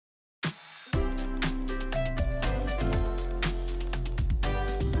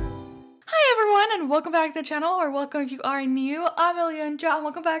and welcome back to the channel, or welcome if you are new. I'm Elliandra and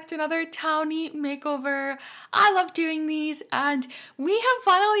welcome back to another Townie Makeover. I love doing these, and we have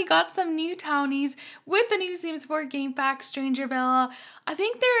finally got some new Townies with the new Sims 4 game pack, Strangerville. I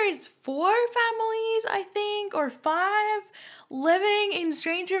think there is 4 families, or 5 living in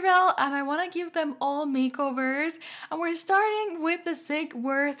Strangerville, and I want to give them all makeovers. And we're starting with the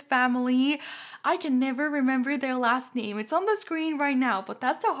Sigworth family. I can never remember their last name. It's on the screen right now, but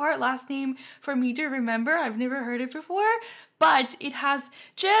that's a hard last name for me to remember. I've never heard it before. But it has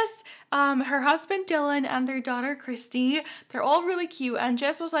Jess, her husband Dylan, and their daughter Christy. They're all really cute, and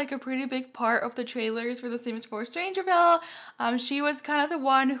Jess was like a pretty big part of the trailers for The Sims 4 Strangerville. She was kind of the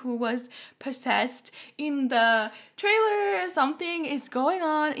one who was possessed in the trailer. Something is going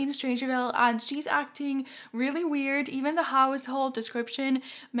on in Strangerville, and she's acting really weird. Even the household description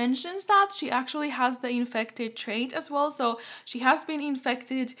mentions that she actually has the infected trait as well. So she has been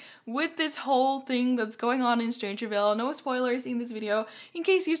infected with this whole thing that's going on in Strangerville. No spoilers in this video in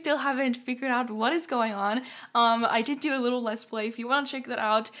case you still haven't figured out what is going on. I did do a little let's play. If you want to check that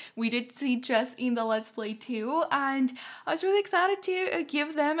out, we did see Jess in the let's play too, and I was really excited to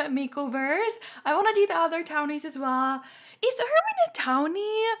give them makeovers. I want to do the other townies as well. Is Erwin a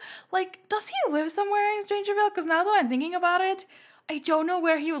townie? Like, does he live somewhere in Strangerville? Because now that I'm thinking about it, I don't know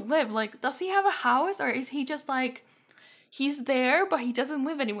where he would live. Like, does he have a house, or is he just like, he's there, but he doesn't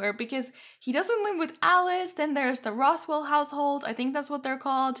live anywhere? Because he doesn't live with Alice. Then there's the Roswell household, I think that's what they're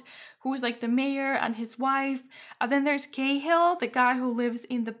called, who's like the mayor and his wife. And then there's Cahill, the guy who lives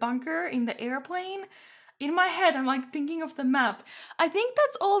in the bunker in the airplane. In my head, I'm like thinking of the map. I think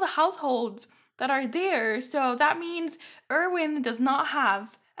that's all the households that are there. So that means Erwin does not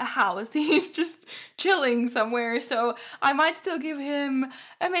have a house. He's just chilling somewhere. So I might still give him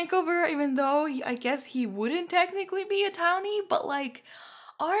a makeover, even though I guess he wouldn't technically be a townie, but like,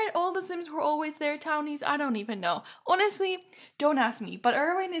 aren't all the Sims who are always there townies? I don't even know. Honestly, don't ask me. But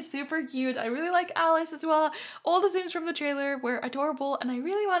Erwin is super cute. I really like Alice as well. All the Sims from the trailer were adorable, and I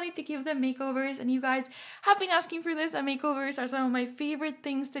really wanted to give them makeovers, and you guys have been asking for this, and makeovers are some of my favorite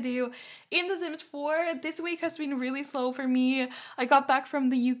things to do in The Sims 4. This week has been really slow for me. I got back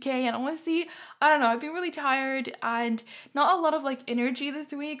from the UK, and honestly, I don't know, I've been really tired and not a lot of like energy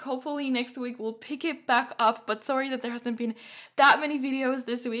this week. Hopefully next week we'll pick it back up, but sorry that there hasn't been that many videos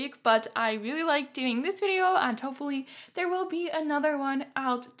this week, but I really like doing this video, and hopefully there will be another one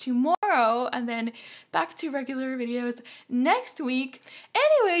out tomorrow, and then back to regular videos next week.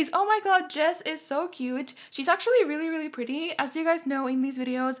 Anyways, oh my god, Jess is so cute. She's actually really pretty. As you guys know, in these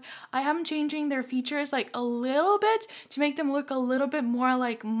videos I am changing their features like a little bit to make them look a little bit more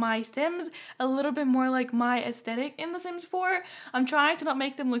like my Sims, a little bit more like my aesthetic in The Sims 4. I'm trying to not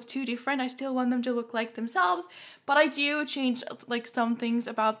make them look too different. I still want them to look like themselves, but I do change like some things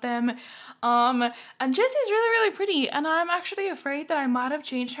about them. And Jess is really pretty, and I'm actually afraid that I might have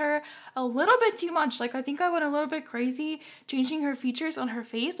changed her a little bit too much. Like, I think I went a little bit crazy changing her features on her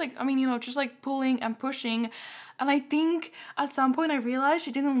face. Like, I mean, you know, just like pulling and pushing. And I think at some point I realized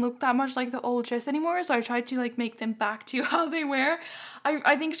she didn't look that much like the old Jess anymore, so I tried to like make them back to how they were.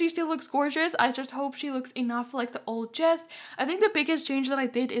 I think she still looks gorgeous. I just hope she looks enough like the old Jess. I think the biggest change that I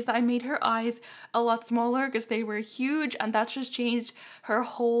did is that I made her eyes a lot smaller because they were huge, and that just changed her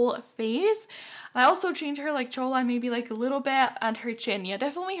whole face. And I also changed her like jawline maybe like a little bit, and her chin. Yeah,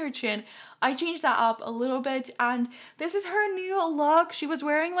 definitely her chin. I changed that up a little bit, and this is her new look. She was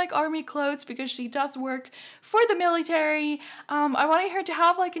wearing like army clothes because she does work for the military. I wanted her to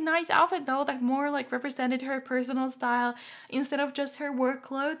have like a nice outfit though that more like represented her personal style instead of just her work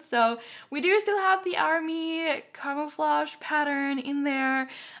clothes. So we do still have the army camouflage pattern in there.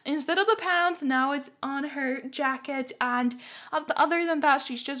 Instead of the pants, now it's on her jacket, and other than that,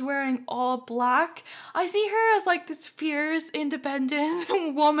 she's just wearing all black. I see her as like this fierce,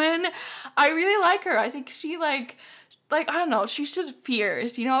 independent woman. I really like her. I think she like I don't know, she's just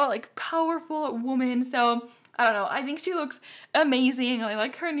fierce, you know, like powerful woman. So I don't know, I think she looks amazing. I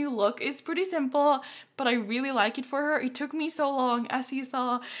like her new look. It's pretty simple, but I really like it for her. It took me so long, as you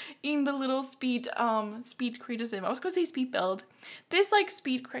saw in the little speed criticism. I was gonna say speed build. This like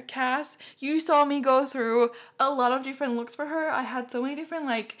speed cast, you saw me go through a lot of different looks for her. I had so many different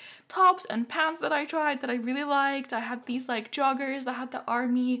like tops and pants that I tried that I really liked. I had these like joggers that had the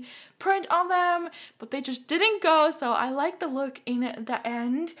army print on them, but they just didn't go, so I like the look in the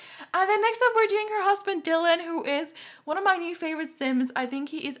end. And then next up we're doing her husband Dylan, who is one of my new favorite Sims. I think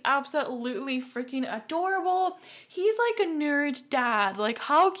he is absolutely freaking adorable. He's like a nerd dad. Like,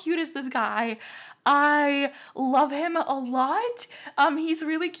 how cute is this guy? I love him a lot. He's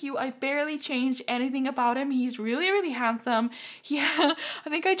really cute. I barely changed anything about him. He's really, really handsome. Yeah, I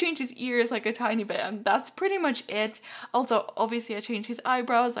think I changed his ears like a tiny bit, and that's pretty much it. Also, obviously, I changed his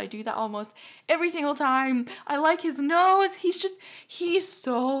eyebrows. I do that almost every single time. I like his nose. He's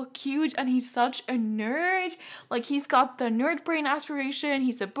so cute, and he's such a nerd. Like, he's got the nerd brain aspiration.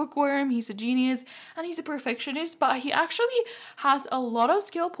 He's a bookworm. He's a genius, and he's a perfectionist, but he actually has a lot of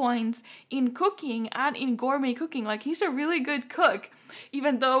skill points in cooking and in gourmet cooking. Like, he's a really good cook,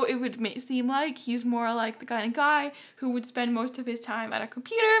 even though it would seem like he's more like the kind of guy who would spend most of his time at a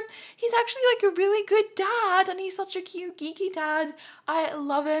computer. He's actually like a really good dad, and he's such a cute geeky dad. I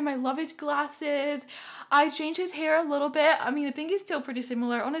love him. I love his glasses. I changed his hair a little bit. I mean, I think it's still pretty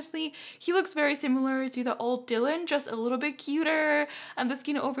similar. Honestly, he looks very similar to the old Dylan, just a little bit cuter, and the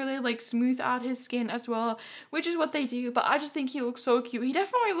skin overlay like smooth out his skin as well, which is what they do. But I just think he looks so cute. He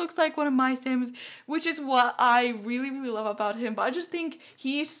definitely looks like one of my Sims, which is what I really, really love about him. But I just think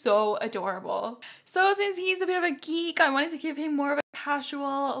he's so adorable. So since he's a bit of a geek, I wanted to give him more of a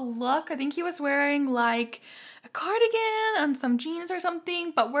casual look. I think he was wearing like a cardigan and some jeans or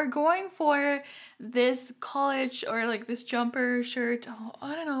something, but we're going for this college or like this jumper shirt. Oh,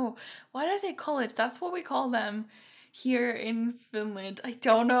 I don't know. Why did I say college? That's what we call them here in Finland. I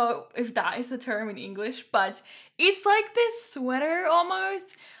don't know if that is a term in English, but it's like this sweater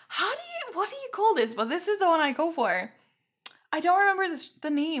almost. What do you call this? But this is the one I go for. I don't remember the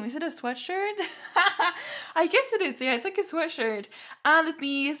name. Is it a sweatshirt? I guess it is. Yeah, it's like a sweatshirt. And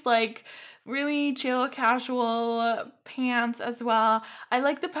these like really chill casual pants as well. I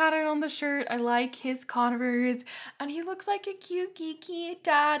like the pattern on the shirt. I like his Converse, and he looks like a cute geeky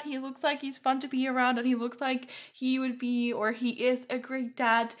dad. He looks like he's fun to be around, and he looks like he would be, or he is, a great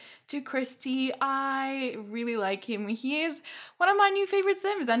dad to Christy. I really like him. He is one of my new favorite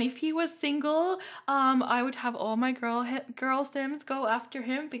Sims, and if he was single, I would have all my girl Sims go after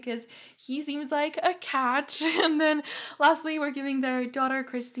him because he seems like a catch. And then lastly, we're giving their daughter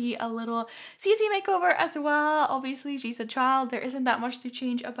Christy a little CC makeover as well. Obviously, she's a child. There isn't that much to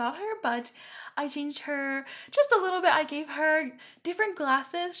change about her, but I changed her just a little bit. I gave her different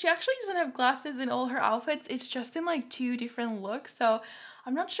glasses. She actually doesn't have glasses in all her outfits. It's just in like 2 different looks. So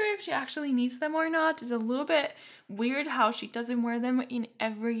I'm not sure if she actually needs them or not. It's a little bit weird how she doesn't wear them in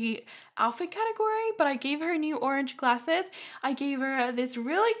every outfit category, but I gave her new orange glasses. I gave her this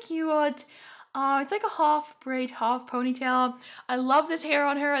really cute it's like a half braid, half ponytail. I love this hair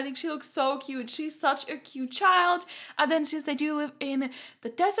on her. I think she looks so cute. She's such a cute child. And then since they do live in the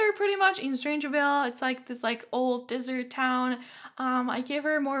desert pretty much, in Strangerville, it's like this like old desert town. I gave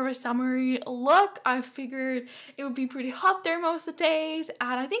her more of a summery look. I figured it would be pretty hot there most of the days.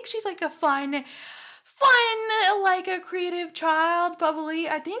 And I think she's like a fun, like a creative child, bubbly.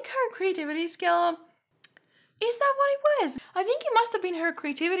 I think her creativity skill, is that what it was? I think it must have been her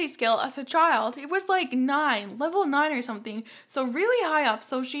creativity skill as a child. It was like 9, level 9 or something. So really high up.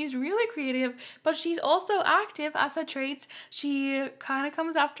 So she's really creative, but she's also active as a trait. She kind of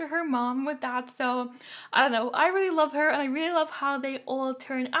comes after her mom with that. So I don't know. I really love her, and I really love how they all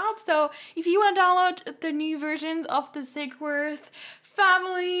turn out. So if you want to download the new versions of the Sigworth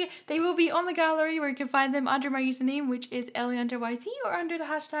family, they will be on the gallery where you can find them under my username, which is ElliandraYT, or under the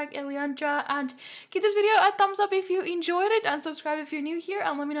hashtag Elliandra. And give this video a thumbs up if you enjoyed it, and subscribe if you're new here,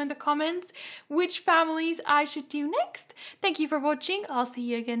 and let me know in the comments which families I should do next. Thank you for watching. I'll see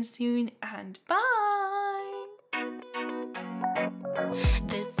you again soon, and bye.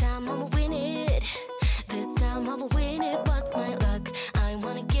 This time I'ma win it. This time I'ma win it.